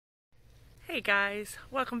Hey guys,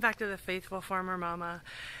 welcome back to the Faithful Farmer Mama.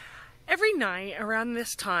 Every night around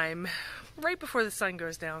this time, right before the sun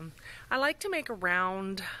goes down, I like to make a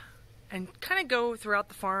round and kind of go throughout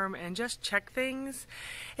the farm and just check things.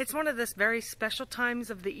 It's one of those very special times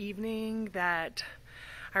of the evening that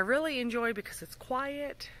I really enjoy because it's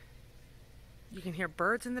quiet. You can hear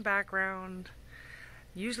birds in the background.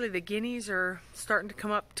 Usually the guineas are starting to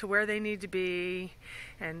come up to where they need to be,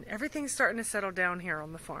 and everything's starting to settle down here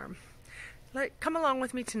on the farm. Come along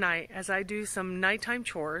with me tonight as I do some nighttime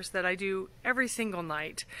chores that I do every single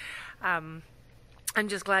night. I'm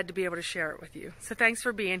just glad to be able to share it with you. So thanks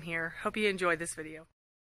for being here. Hope you enjoyed this video.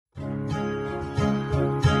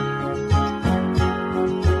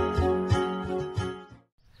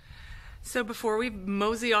 So before we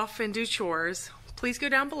mosey off and do chores, please go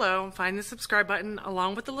down below and find the subscribe button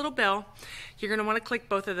along with the little bell. You're going to want to click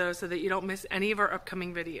both of those so that you don't miss any of our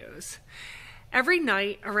upcoming videos. Every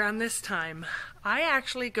night around this time, I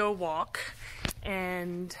actually go walk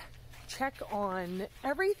and check on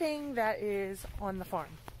everything that is on the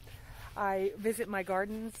farm. I visit my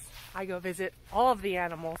gardens, I go visit all of the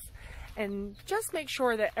animals, and just make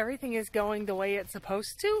sure that everything is going the way it's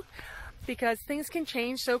supposed to, because things can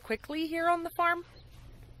change so quickly here on the farm.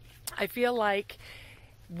 I feel like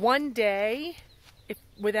one day,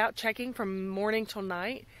 without checking from morning till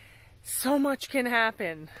night, so much can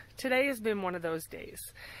happen. Today has been one of those days.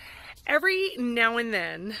 Every now and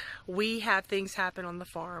then we have things happen on the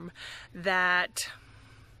farm that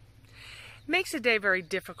makes a day very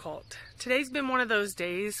difficult. Today's been one of those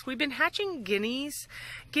days. We've been hatching guinea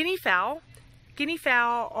fowl. Guinea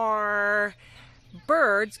fowl are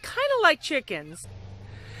birds kind of like chickens,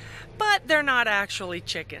 but they're not actually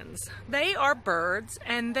chickens. They are birds,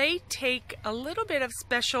 and they take a little bit of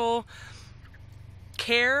special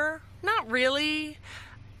care. Not really,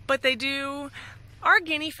 but they do. Our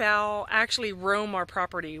guinea fowl actually roam our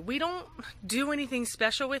property. We don't do anything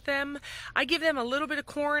special with them. I give them a little bit of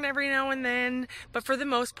corn every now and then, but for the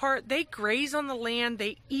most part, they graze on the land.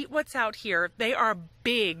 They eat what's out here. They are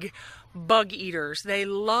big bug eaters. They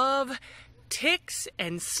love ticks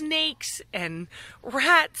and snakes and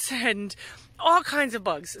rats and all kinds of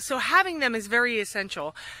bugs. So having them is very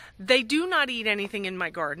essential. They do not eat anything in my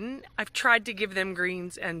garden. I've tried to give them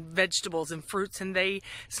greens and vegetables and fruits, and they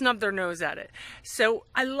snub their nose at it. So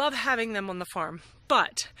I love having them on the farm.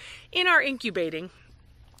 But in our incubating,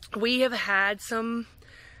 we have had some,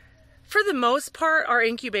 for the most part, our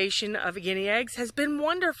incubation of guinea eggs has been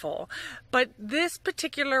wonderful. But this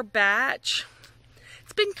particular batch,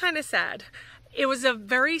 it's been kind of sad. It was a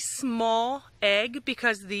very small egg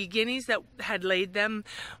because the guineas that had laid them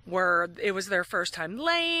it was their first time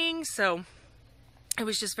laying, so it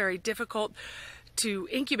was just very difficult to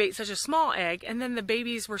incubate such a small egg. And then the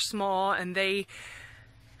babies were small and they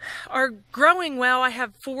are growing well. I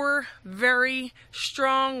have 4 very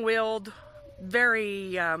strong-willed,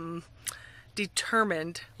 very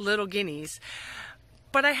determined little guineas.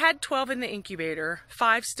 But I had 12 in the incubator.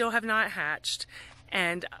 5 still have not hatched,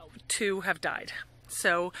 and 2 have died.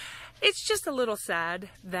 So it's just a little sad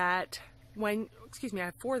that I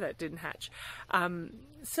have 4 that didn't hatch.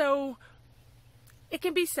 So it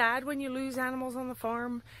can be sad when you lose animals on the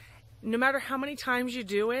farm. No matter how many times you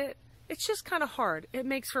do it, it's just kind of hard. It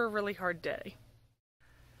makes for a really hard day.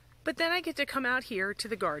 But then I get to come out here to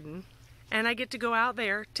the garden, and I get to go out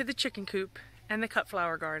there to the chicken coop and the cut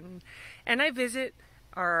flower garden, and I visit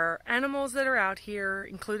our animals that are out here,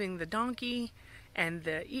 including the donkey and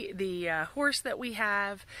the horse that we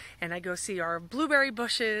have, and I go see our blueberry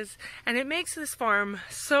bushes, and it makes this farm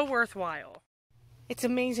so worthwhile. It's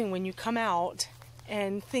amazing when you come out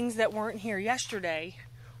and things that weren't here yesterday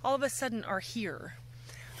all of a sudden are here.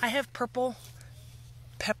 I have purple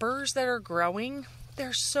peppers that are growing.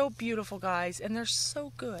 They're so beautiful, guys, and they're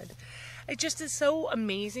so good. It just is so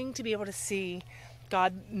amazing to be able to see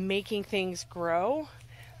God making things grow,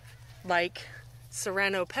 like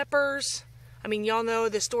serrano peppers. I mean, y'all know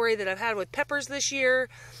the story that I've had with peppers this year.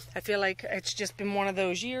 I feel like it's just been one of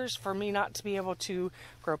those years for me not to be able to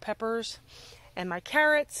grow peppers. And my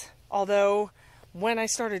carrots, although when I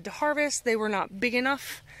started to harvest, they were not big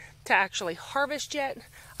enough to actually harvest yet,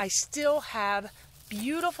 I still have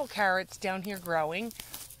beautiful carrots down here growing.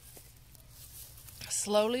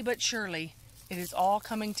 Slowly but surely, it is all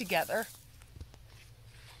coming together.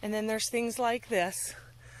 And then there's things like this.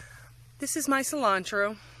 This is my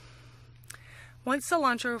cilantro. Once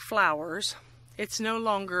cilantro flowers, it's no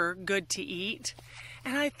longer good to eat,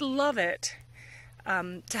 and I love it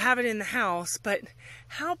to have it in the house, but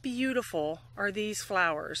how beautiful are these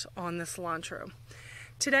flowers on the cilantro?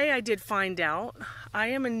 Today I did find out I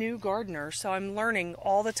am a new gardener, so I'm learning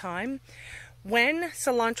all the time. When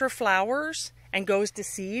cilantro flowers and goes to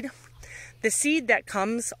seed, the seed that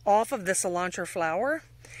comes off of the cilantro flower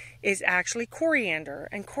is actually coriander.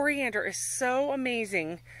 And coriander is so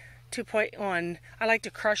amazing to put on. I like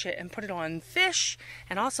to crush it and put it on fish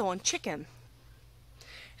and also on chicken.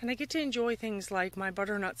 And I get to enjoy things like my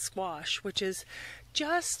butternut squash, which is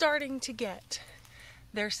just starting to get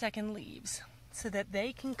their second leaves so that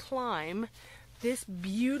they can climb this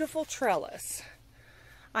beautiful trellis.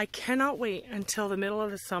 I cannot wait until the middle of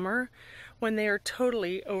the summer when they are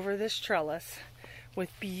totally over this trellis with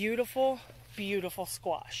beautiful, beautiful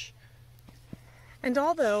squash. And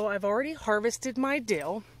although I've already harvested my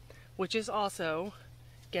dill, which is also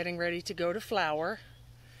getting ready to go to flower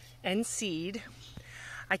and seed,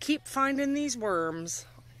 I keep finding these worms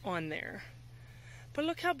on there. But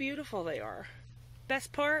look how beautiful they are.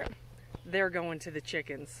 Best part, they're going to the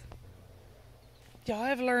chickens. Y'all,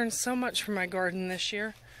 I've learned so much from my garden this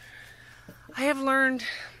year. I have learned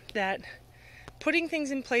that putting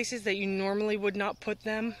things in places that you normally would not put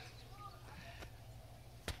them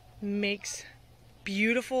makes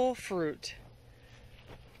beautiful fruit.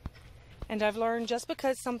 And I've learned just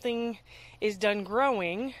because something is done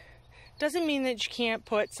growing doesn't mean that you can't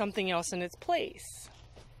put something else in its place.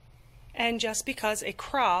 And just because a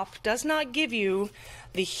crop does not give you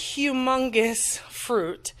the humongous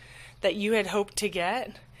fruit that you had hoped to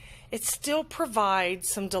get, it still provides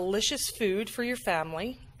some delicious food for your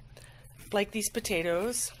family, like these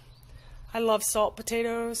potatoes. I love salt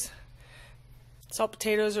potatoes. Salt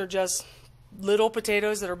potatoes are just little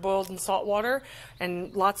potatoes that are boiled in salt water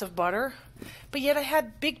and lots of butter. But yet I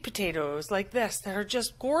had big potatoes like this that are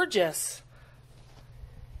just gorgeous.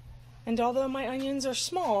 And although my onions are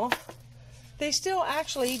small, they still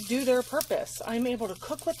actually do their purpose. I'm able to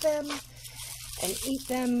cook with them and eat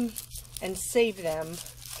them and save them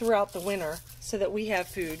throughout the winter so that we have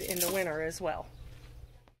food in the winter as well.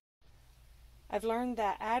 I've learned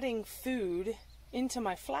that adding food into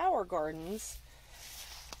my flower gardens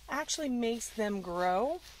actually makes them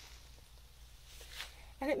grow,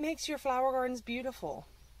 and it makes your flower gardens beautiful,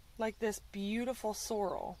 like this beautiful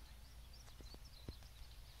sorrel.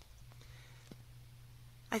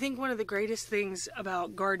 I think one of the greatest things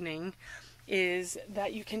about gardening is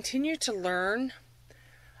that you continue to learn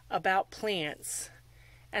about plants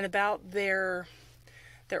and about their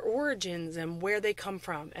origins and where they come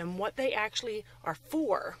from and what they actually are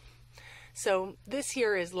for. So this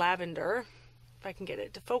here is lavender. If I can get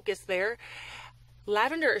it to focus there.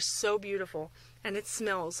 Lavender is so beautiful and it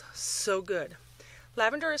smells so good.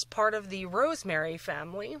 Lavender is part of the rosemary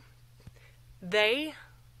family. They,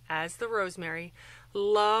 as the rosemary,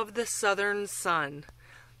 love the southern sun.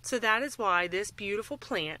 So that is why this beautiful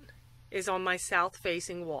plant is on my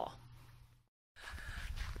south-facing wall.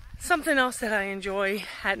 Something else that I enjoy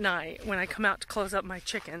at night when I come out to close up my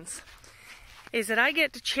chickens is that I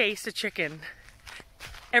get to chase a chicken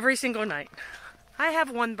every single night. I have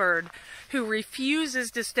one bird who refuses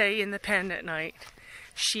to stay in the pen at night.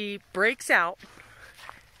 She breaks out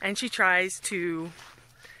and she tries to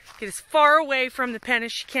get as far away from the pen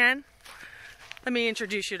as she can. Let me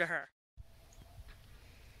introduce you to her.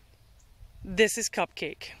 This is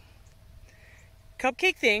Cupcake.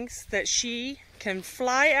 Cupcake thinks that she can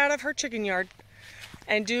fly out of her chicken yard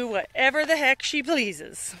and do whatever the heck she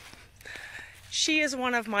pleases. She is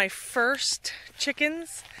one of my first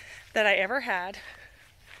chickens that I ever had.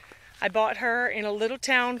 I bought her in a little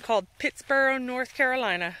town called Pittsboro, North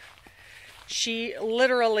Carolina. She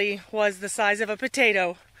literally was the size of a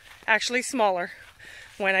potato, actually smaller,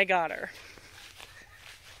 when I got her.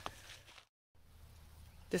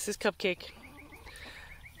 This is Cupcake.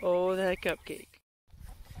 Oh, that Cupcake.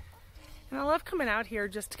 And I love coming out here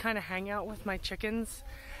just to kind of hang out with my chickens.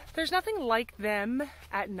 There's nothing like them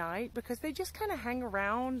at night because they just kind of hang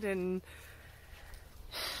around and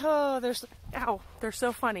they're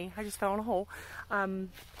so funny. I just fell in a hole.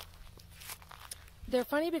 They're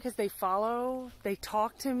funny because they follow, they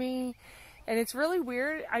talk to me, and it's really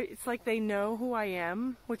weird. It's like they know who I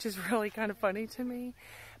am, which is really kind of funny to me.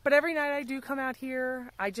 But every night I do come out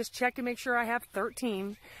here, I just check to make sure I have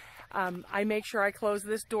 13. I make sure I close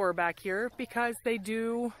this door back here because we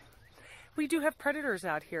do have predators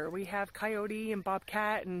out here. We have coyote and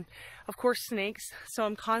bobcat and of course snakes. So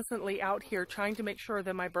I'm constantly out here trying to make sure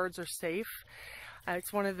that my birds are safe.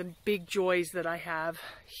 It's one of the big joys that I have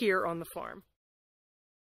here on the farm.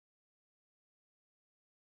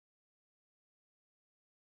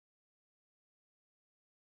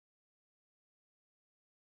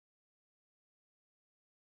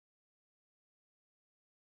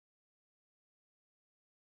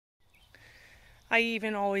 I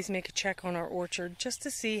even always make a check on our orchard just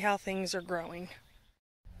to see how things are growing.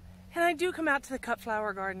 And I do come out to the cut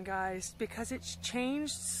flower garden, guys, because it's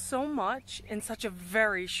changed so much in such a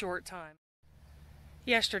very short time.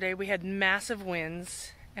 Yesterday we had massive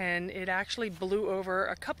winds and it actually blew over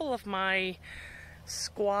a couple of my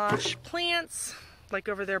squash plants, like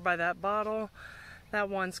over there by that bottle. That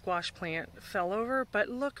one squash plant fell over, but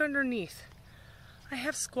look underneath. I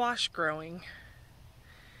have squash growing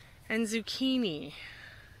and zucchini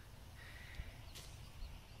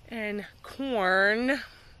and corn.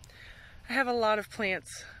 I have a lot of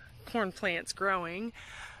plants, corn plants growing,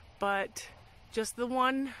 but just the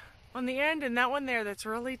one on the end and that one there that's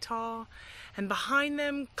really tall. And behind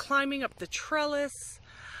them, climbing up the trellis,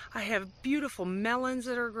 I have beautiful melons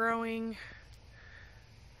that are growing.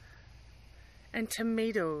 And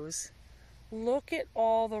tomatoes. Look at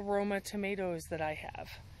all the Roma tomatoes that I have.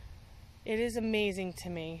 It is amazing to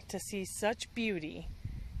me to see such beauty.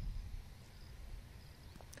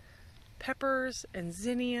 Peppers and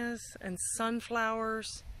zinnias and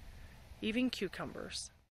sunflowers, even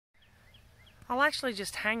cucumbers. I'll actually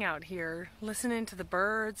just hang out here, listening to the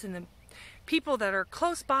birds and the people that are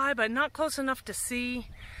close by but not close enough to see.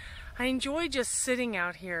 I enjoy just sitting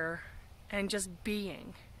out here and just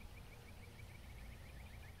being.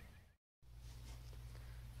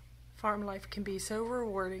 Farm life can be so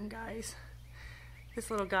rewarding, guys. This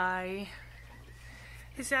little guy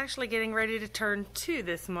is actually getting ready to turn 2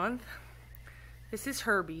 this month. This is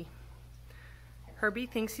Herbie. Herbie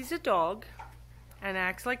thinks he's a dog and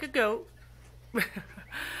acts like a goat.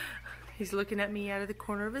 He's looking at me out of the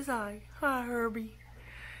corner of his eye. Hi, Herbie.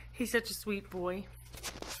 He's such a sweet boy.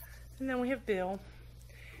 And then we have Bill.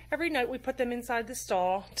 Every night we put them inside the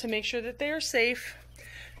stall to make sure that they are safe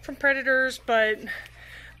from predators, but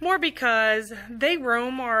more because they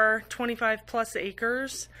roam our 25 plus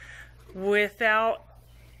acres without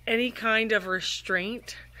any kind of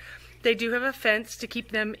restraint. They do have a fence to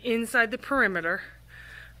keep them inside the perimeter,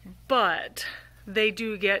 but they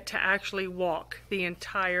do get to actually walk the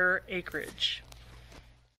entire acreage.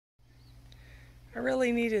 I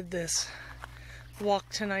really needed this walk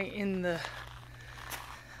tonight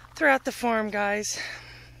throughout the farm, guys.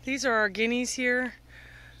 These are our guineas here.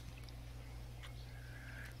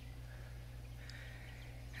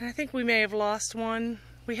 And I think we may have lost one.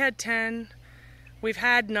 We had 10. We've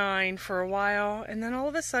had 9 for a while, and then all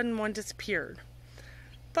of a sudden one disappeared.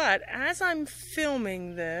 But as I'm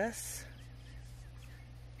filming this,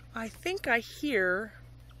 I think I hear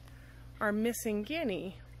our missing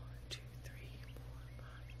guinea. 1, 2, 3, 4, 5,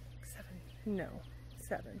 6, 7. No,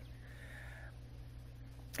 7.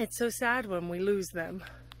 It's so sad when we lose them.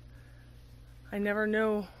 I never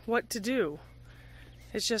know what to do.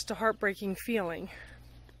 It's just a heartbreaking feeling.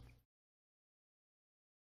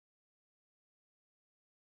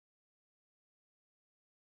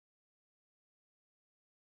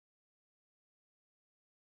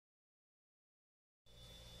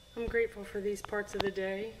 I'm grateful for these parts of the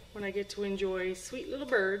day when I get to enjoy sweet little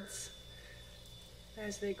birds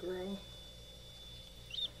as they grow.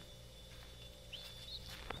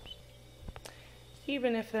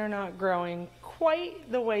 Even if they're not growing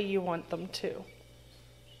quite the way you want them to.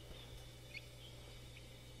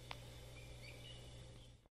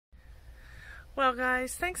 Well,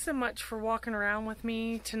 guys, thanks so much for walking around with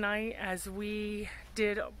me tonight as we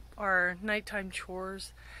did our nighttime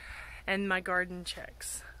chores and my garden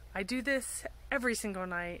checks. I do this every single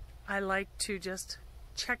night. I like to just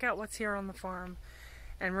check out what's here on the farm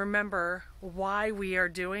and remember why we are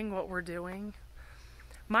doing what we're doing.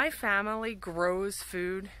 My family grows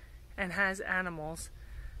food and has animals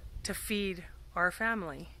to feed our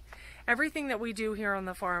family. Everything that we do here on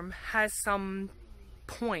the farm has some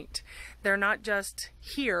point. They're not just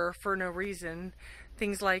here for no reason.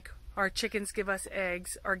 Things like our chickens give us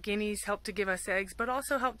eggs, our guineas help to give us eggs, but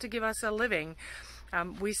also help to give us a living.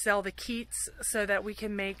 We sell the keats so that we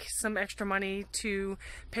can make some extra money to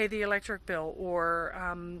pay the electric bill or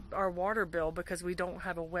our water bill because we don't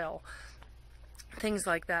have a well. Things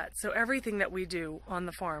like that. So everything that we do on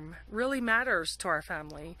the farm really matters to our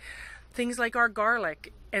family. Things like our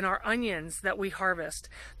garlic and our onions that we harvest.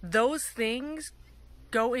 Those things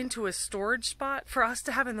go into a storage spot for us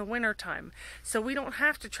to have in the winter time. So we don't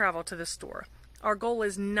have to travel to the store. Our goal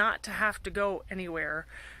is not to have to go anywhere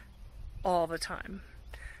all the time.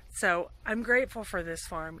 So I'm grateful for this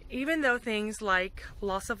farm, even though things like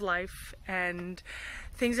loss of life and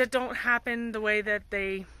things that don't happen the way that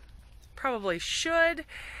they probably should,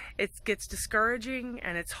 it gets discouraging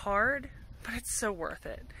and it's hard, but it's so worth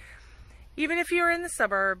it. Even if you're in the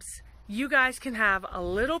suburbs, you guys can have a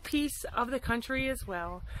little piece of the country as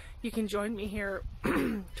well. You can join me here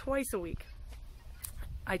twice a week.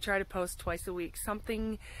 I try to post twice a week,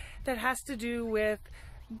 something that has to do with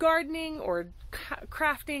gardening or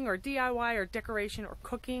crafting or DIY or decoration or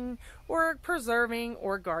cooking or preserving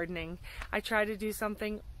or gardening. I try to do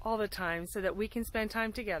something all the time so that we can spend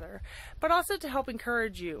time together, but also to help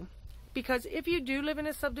encourage you. Because if you do live in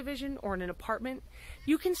a subdivision or in an apartment,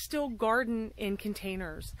 you can still garden in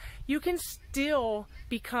containers. You can still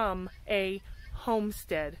become a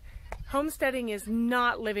homestead. Homesteading is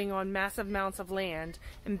not living on massive amounts of land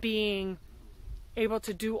and being able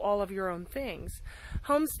to do all of your own things.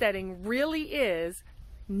 Homesteading really is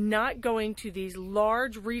not going to these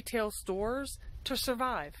large retail stores to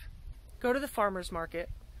survive. Go to the farmer's market.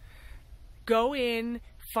 Go in,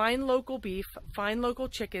 find local beef, find local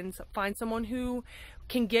chickens, find someone who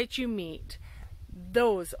can get you meat.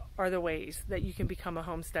 Those are the ways that you can become a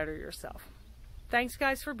homesteader yourself. Thanks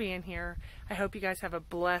guys for being here. I hope you guys have a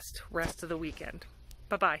blessed rest of the weekend.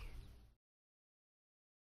 Bye-bye.